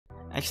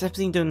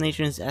Accepting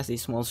donations as a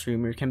small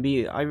streamer can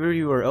be either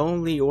your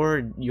only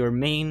or your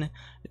main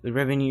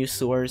revenue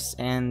source,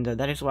 and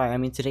that is why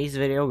I'm in today's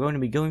video going to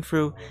be going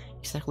through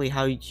exactly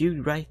how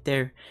you right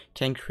there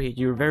can create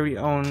your very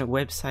own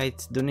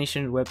website,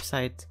 donation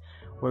website,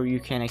 where you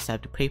can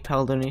accept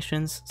PayPal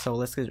donations. So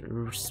let's get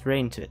straight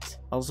into it.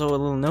 Also, a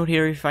little note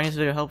here: if you find this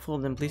video helpful,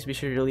 then please be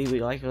sure to leave a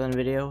like on the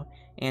video,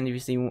 and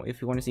if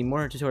you want to see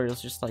more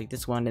tutorials just like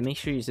this one, then make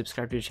sure you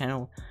subscribe to the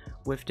channel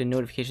with the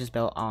notifications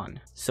bell on.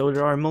 So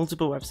there are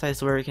multiple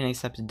websites where you can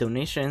accept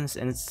donations,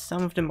 and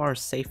some of them are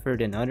safer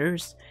than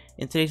others.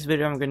 In today's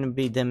video, I'm going to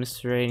be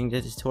demonstrating the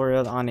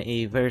tutorial on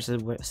a very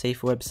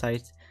safe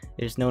website.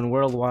 It is known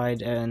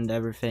worldwide and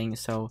everything,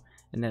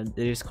 and it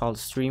is called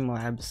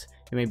Streamlabs.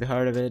 You may have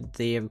heard of it.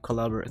 They have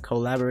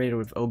collaborated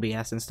with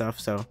OBS and stuff,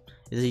 so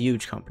it's a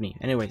huge company.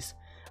 Anyways,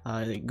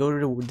 go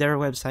to their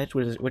website,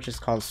 which is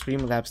called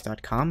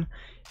streamlabs.com.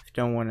 If you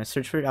don't want to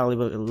search for it, I'll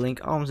leave a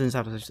link almost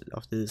inside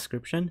of the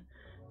description.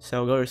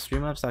 So go to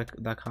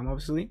streamlabs.com,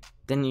 obviously.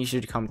 Then you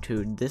should come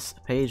to this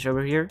page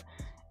over here,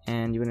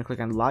 and you're going to click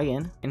on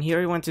login. And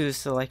here you want to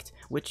select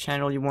which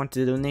channel you want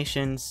the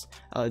donations,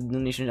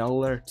 donation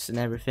alerts and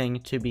everything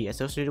to be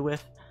associated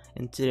with.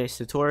 In today's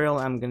tutorial,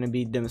 I'm going to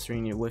be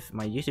demonstrating it with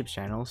my YouTube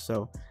channel.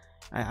 So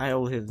I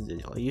always have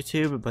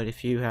YouTube, but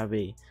if you have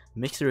a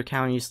Mixer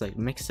account, use like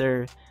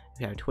Mixer. If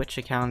you have a Twitch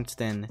account,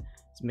 then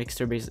it's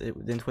Mixer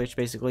then Twitch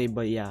basically.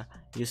 But yeah,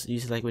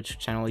 use like which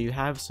channel you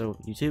have, so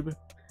YouTube.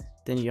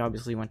 Then you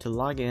obviously want to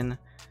log in.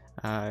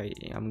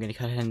 I'm gonna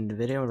cut ahead in the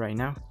video right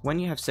now. When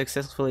you have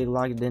successfully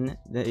logged in,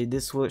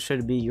 this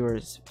should be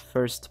your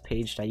first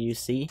page that you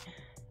see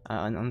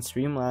on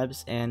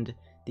Streamlabs, and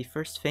the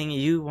first thing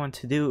you want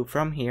to do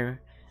from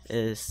here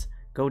is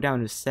go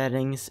down to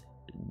settings,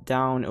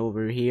 down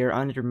over here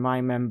under my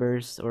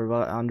members, or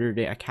under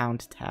the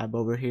account tab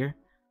over here.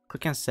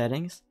 Click on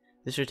settings.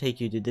 This should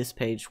take you to this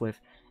page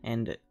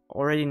and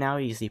already now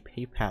you see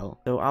PayPal.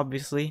 So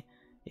obviously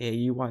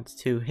you want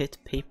to hit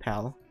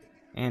PayPal,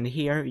 and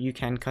here you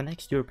can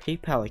connect your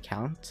PayPal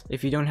account.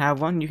 If you don't have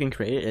one, you can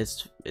create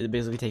it. It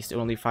basically takes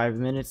only 5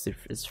 minutes.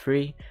 It's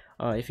free.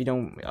 If you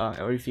don't,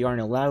 or if you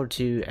aren't allowed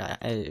to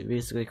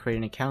basically create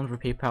an account for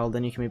PayPal,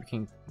 then you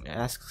can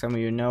ask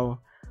someone you know,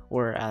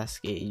 or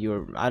ask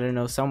I don't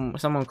know,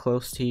 someone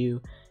close to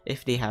you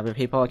if they have a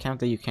PayPal account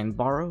that you can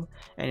borrow.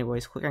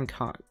 Anyways, click on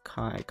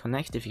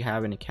connect if you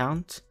have an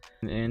account,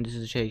 and this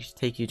will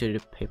take you to the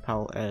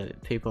PayPal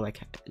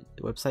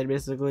website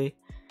basically.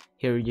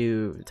 Here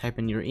you type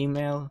in your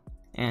email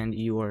and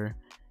your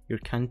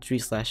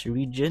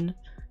country/region.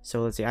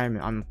 So let's say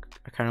I'm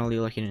currently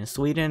looking in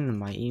Sweden.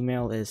 My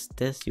email is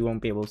this. You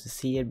won't be able to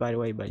see it, by the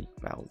way, but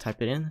I'll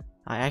type it in.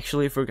 I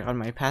actually forgot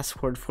my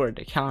password for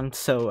the account,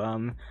 so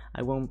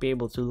I won't be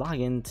able to log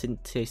in to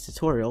today's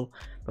tutorial.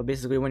 But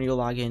basically, when you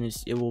log in,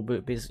 it will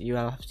be you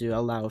have to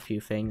allow a few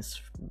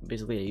things.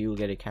 Basically, you will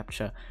get a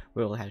captcha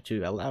where you'll have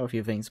to allow a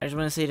few things. I just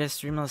want to say that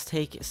Streamlabs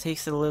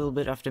takes a little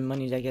bit of the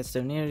money that gets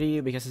donated to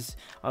you, because it's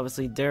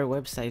obviously their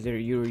website that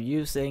you're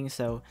using.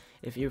 So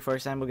if you, for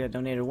example, get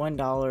donated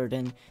 $1,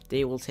 then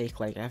they will take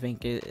like, I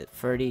think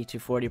 30 to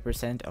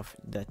 40% of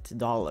that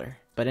dollar.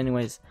 But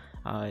anyways,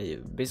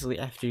 basically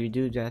after you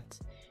do that,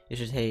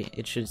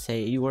 it should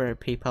say your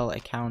PayPal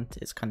account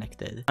is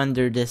connected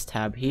under this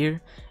tab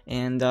here.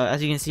 And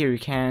as you can see here, you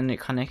can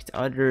connect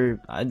other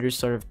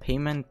sort of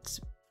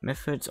payment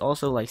methods,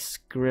 also like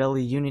Skrill,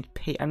 Unit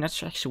Pay. I'm not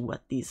sure actually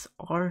what these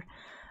are.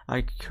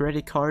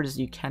 Credit cards,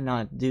 you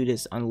cannot do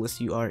this unless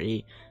you are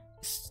a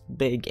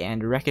big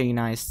and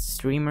recognized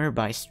streamer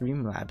by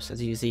Streamlabs.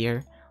 As you see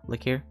here,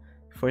 look here.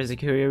 For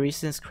security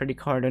reasons, credit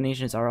card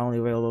donations are only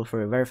available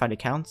for verified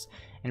accounts,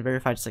 and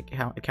verified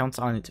accounts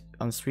on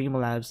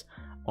Streamlabs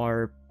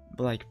are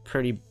like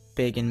pretty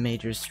big and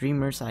major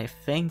streamers, I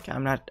think.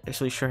 I'm not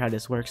actually sure how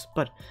this works,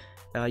 but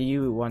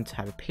you want to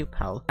have a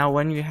PayPal. Now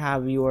when you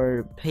have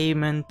your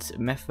payment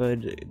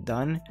method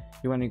done,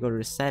 you want to go to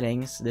the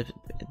settings,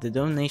 the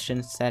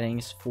donation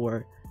settings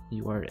for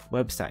your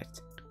website.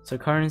 So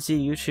currency,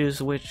 you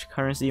choose which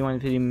currency you want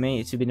to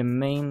be the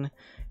main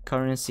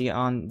currency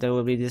that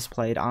will be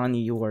displayed on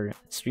your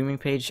streaming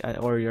page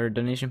or your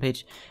donation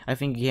page. I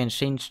think you can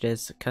change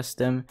this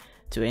custom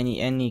to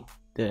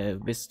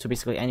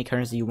basically any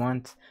currency you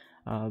want.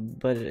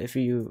 But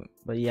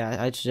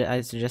yeah,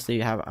 I suggest that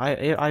you have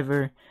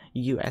either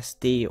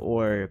USD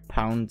or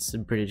pounds,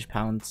 British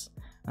pounds.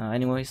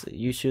 Anyways,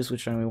 you choose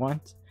which one we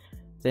want.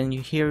 Then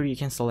here you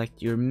can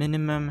select your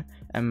minimum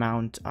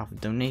amount of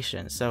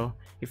donation. So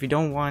if you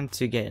don't want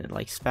to get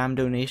like spam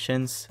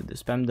donations, the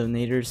spam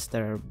donators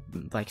that are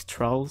like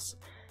trolls,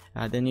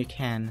 then you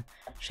can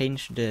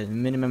change the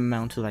minimum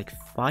amount to like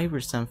 5 or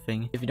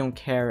something. If you don't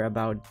care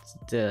about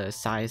the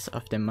size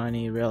of the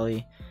money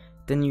really,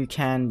 then you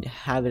can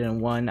have it in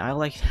 1. I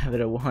like to have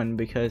it at 1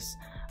 because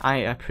I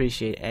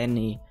appreciate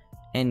any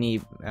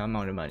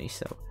amount of money.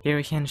 So here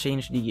we can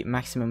change the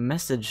maximum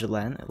message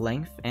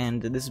length,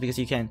 and this is because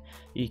you can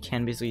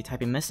basically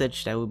type a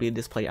message that will be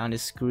displayed on the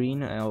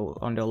screen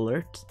on the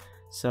alert.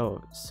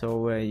 So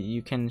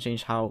you can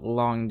change how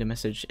long the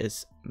message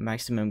is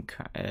maximum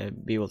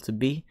be able to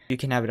be. You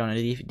can have it on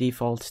a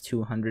default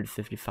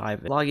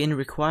 255. Login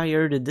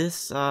required.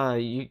 This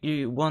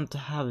you want to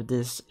have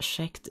this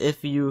checked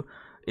if you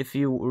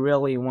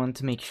really want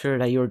to make sure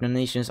that your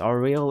donations are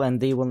real and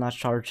they will not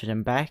charge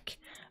them back.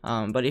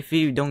 But if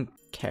you don't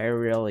care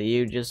really,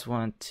 you just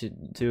want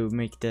to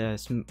make the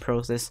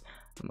process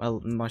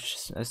much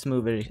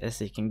smoother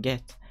as it can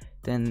get,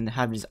 then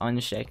have this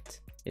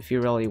unchecked. If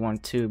you really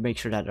want to make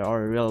sure that there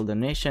are real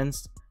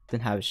donations, then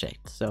have it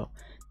checked. So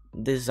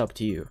this is up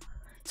to you.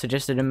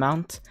 Suggested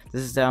amount.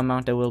 This is the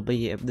amount that will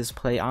be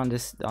displayed on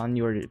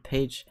your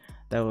page.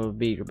 That will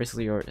be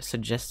basically your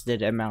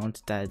suggested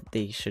amount that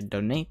they should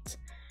donate.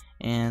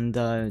 And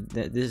I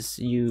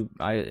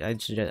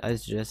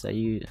suggest that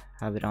you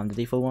have it on the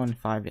default one,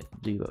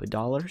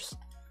 $5.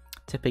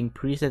 Tipping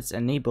presets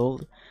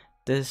enabled.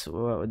 This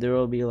there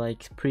will be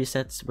like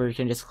presets where you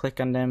can just click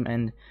on them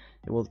and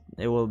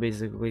it will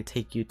basically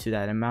take you to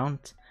that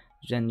amount.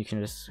 Then you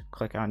can just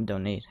click on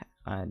donate.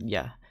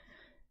 Yeah,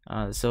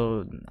 this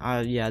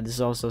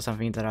is also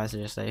something that I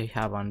suggest that you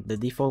have on the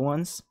default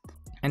ones.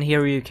 And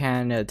here you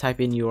can type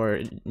in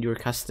your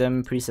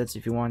custom presets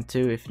if you want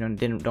to, if you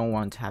don't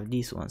want to have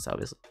these ones,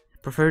 obviously.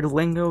 Preferred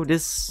lingo.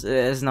 This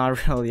is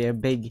not really a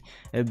big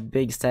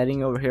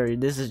setting over here.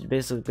 This is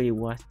basically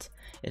what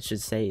it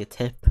should say: a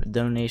tip,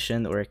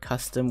 donation, or a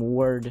custom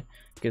word,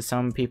 because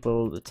some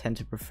people tend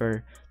to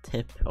prefer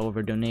tip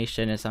over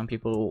donation, and some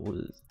people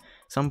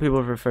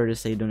prefer to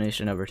say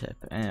donation over tip.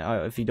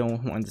 And if you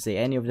don't want to say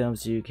any of them,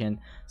 so you can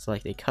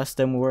select a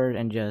custom word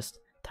and just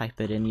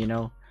type it in, you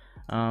know.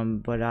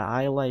 But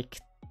I like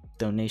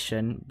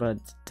donation, but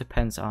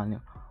depends on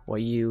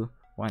what you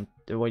want,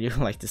 what you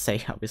like to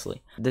say,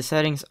 obviously. The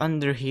settings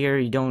under here,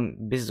 you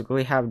don't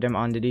basically have them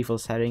on the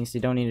default settings. You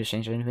don't need to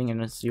change anything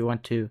unless you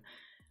want to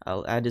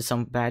add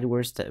some bad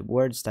words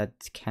that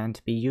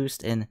can't be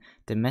used in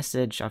the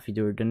message of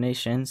your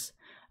donations.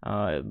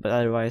 But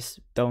otherwise,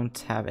 don't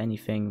have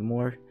anything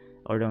more,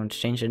 or don't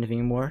change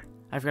anything more.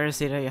 I've got to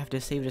say that you have to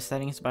save the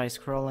settings by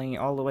scrolling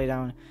all the way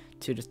down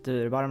to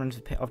the bottom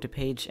of the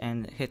page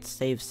and hit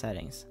save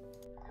settings.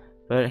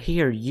 But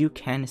here you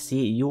can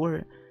see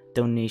your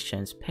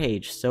donations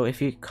page. So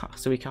if you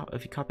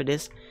copy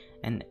this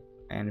and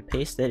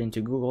paste it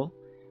into Google,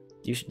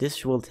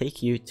 this will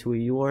take you to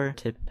your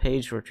tip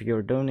page or to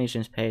your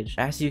donations page.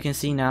 As you can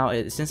see now,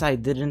 since I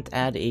didn't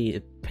add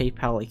a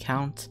PayPal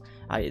account,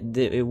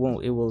 it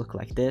will look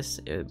like this.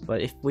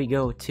 But if we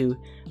go to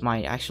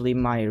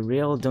my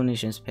real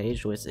donations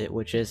page,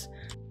 which is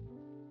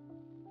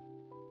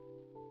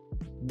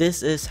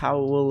this is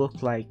how it will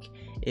look like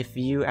if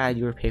you add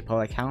your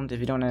PayPal account. If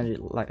you don't add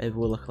it, it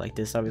will look like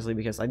this, obviously,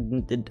 because I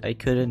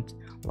couldn't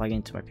log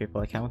into my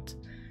PayPal account.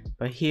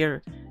 But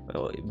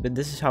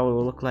this is how it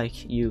will look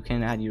like. You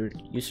can add your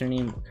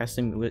username,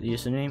 custom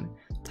username,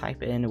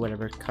 type in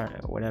whatever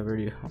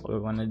you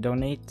want to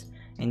donate,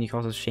 and you can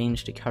also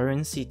change the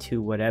currency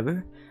to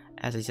whatever,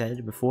 as I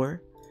said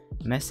before.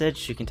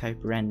 Message, you can type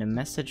random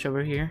message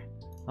over here.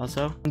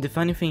 Also, the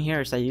funny thing here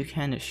is that you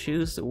can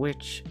choose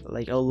which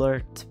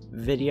alert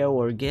video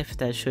or GIF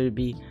that should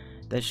be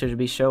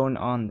shown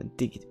on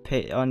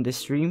the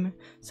stream.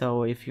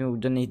 So if you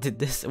donated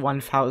this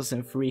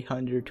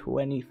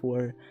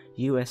 1,324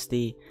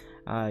 USD,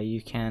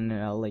 you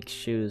can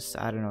choose,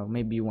 I don't know,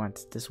 maybe you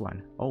want this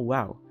one. Oh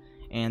wow.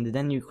 And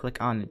then you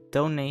click on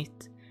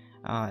donate,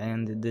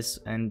 and this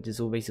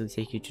will basically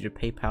take you to the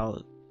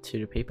PayPal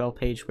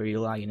page where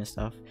you log in and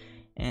stuff.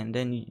 And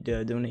then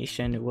the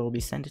donation will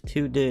be sent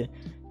to the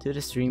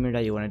streamer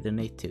that you want to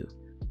donate to.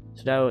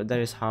 So that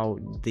is how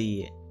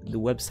the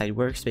website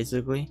works,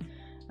 basically.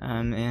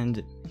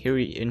 And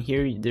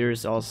here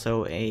there's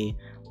also a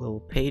little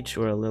page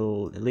or a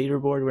little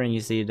leaderboard where you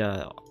see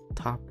the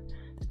top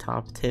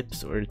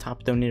tips or the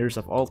top donators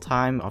of all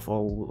time, of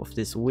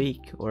this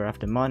week or of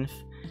the month.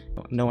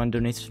 No one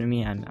donates to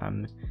me,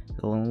 I'm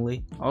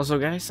lonely. Also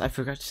guys, I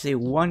forgot to say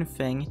one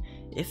thing.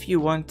 If you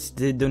want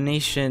the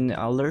donation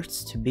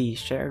alerts to be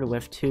shared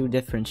with 2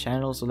 different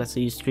channels, so let's say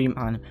you stream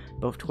on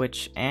both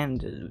Twitch and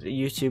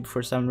YouTube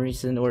for some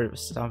reason or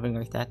something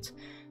like that,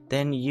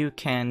 then you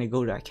can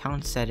go to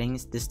account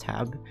settings, this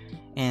tab,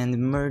 and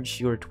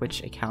merge your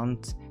Twitch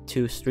account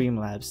to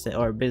Streamlabs,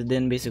 or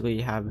then basically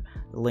you have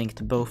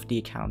linked both the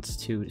accounts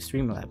to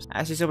Streamlabs.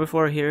 As you saw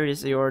before, here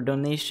is your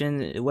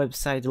donation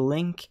website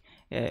link.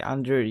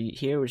 Under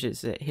here, which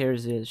is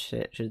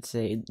should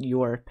say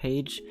your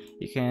page.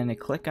 You can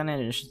click on it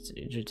and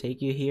it should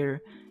take you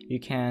here. You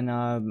can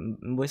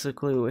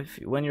basically,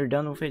 when you're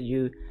done with it,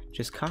 you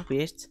just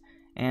copy it,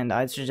 and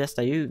I'd suggest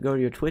that you go to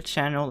your Twitch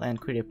channel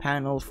and create a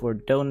panel for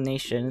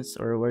donations,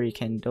 or where you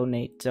can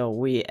donate. So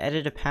we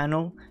edit a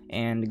panel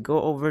and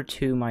go over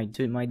to my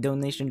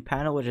donation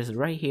panel, which is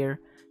right here,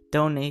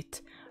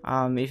 donate.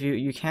 If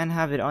you can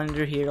have it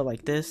under here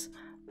like this,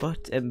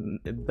 but a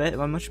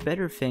much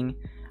better thing,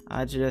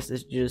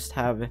 just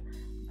have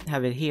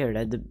have it here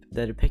that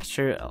the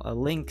picture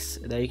links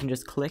that you can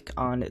just click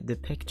on the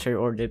picture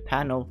or the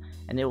panel,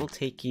 and it will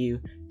take you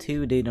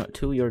to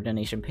your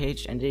donation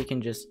page, and they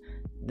can just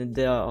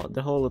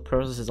the whole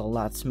process is a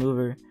lot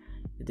smoother.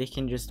 They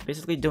can just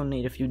basically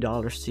donate a few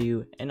dollars to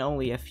you in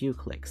only a few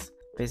clicks.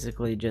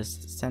 Basically,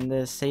 just send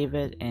this, save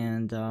it,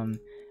 and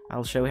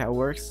I'll show you how it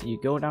works. You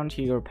go down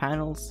to your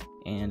panels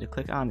and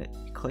click on it.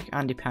 Click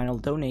on the panel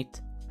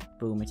donate.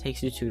 Boom, it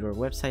takes you to your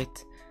website,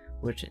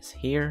 which is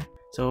here.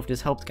 So if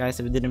this helped, guys,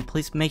 if it didn't,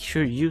 please make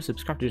sure you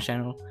subscribe to the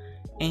channel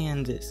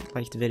and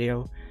like the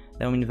video.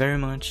 That would mean very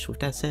much. With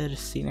that said,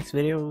 see you next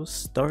video.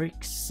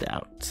 Starks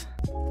out.